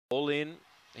All in.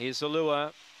 Here's the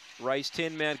lure. Race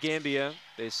 10, Mt-Gambier.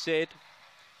 They're set.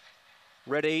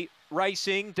 Ready.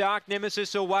 Racing. Dark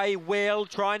Nemesis away well.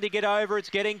 Trying to get over. It's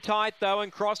getting tight though, and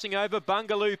crossing over.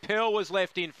 Bungaloo Pearl was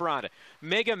left in front.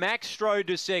 Mega Max strode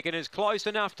to second. Is close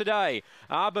enough today.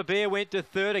 Arbor Bear went to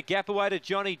third. A gap away to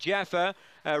Johnny Jaffa.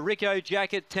 Rico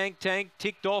Jacket Tank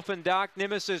ticked off, and Dark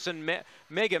Nemesis and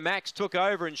Mega Max took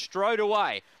over and strode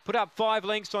away. Put up 5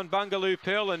 lengths on Bungaloo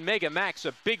Pearl, and Mega Max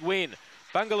a big win.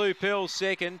 Bungaloo Pearl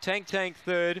second. Tank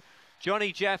third.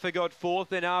 Johnny Jaffa got fourth.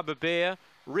 Then Arbor Bear.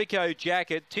 Rico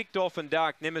Jacket ticked off, and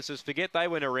Dark Nemesis, forget they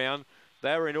went around.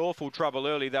 They were in awful trouble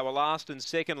early. They were last and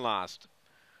second last.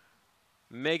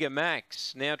 Mega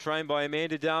Max, now trained by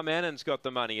Amanda Darmanon's got the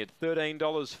money at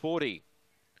 $13.40.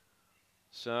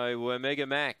 So Mega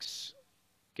Max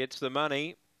gets the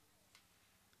money.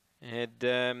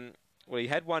 And well, he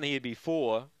had one here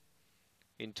before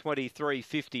in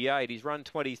 23.58. He's run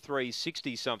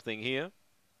 23.60 something here.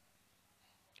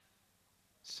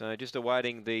 So just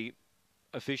awaiting the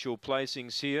official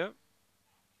placings here.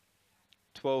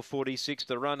 12.46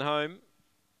 to run home.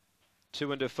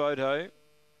 2 into photo.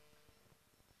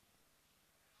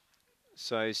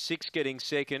 So 6 getting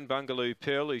second, Bungaloo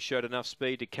Pearl, who showed enough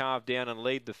speed to carve down and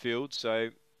lead the field.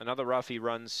 So another roughie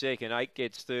runs second. 8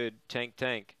 gets third,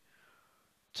 Tank.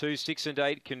 2, 6 and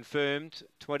 8 confirmed.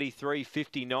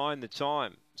 23.59 the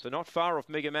time. So not far off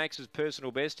Mega Max's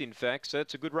personal best, in fact. So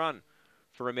that's a good run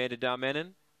for Amanda Darmanon.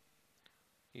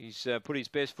 He's put his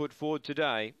best foot forward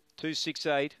today.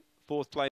 2.68, fourth place.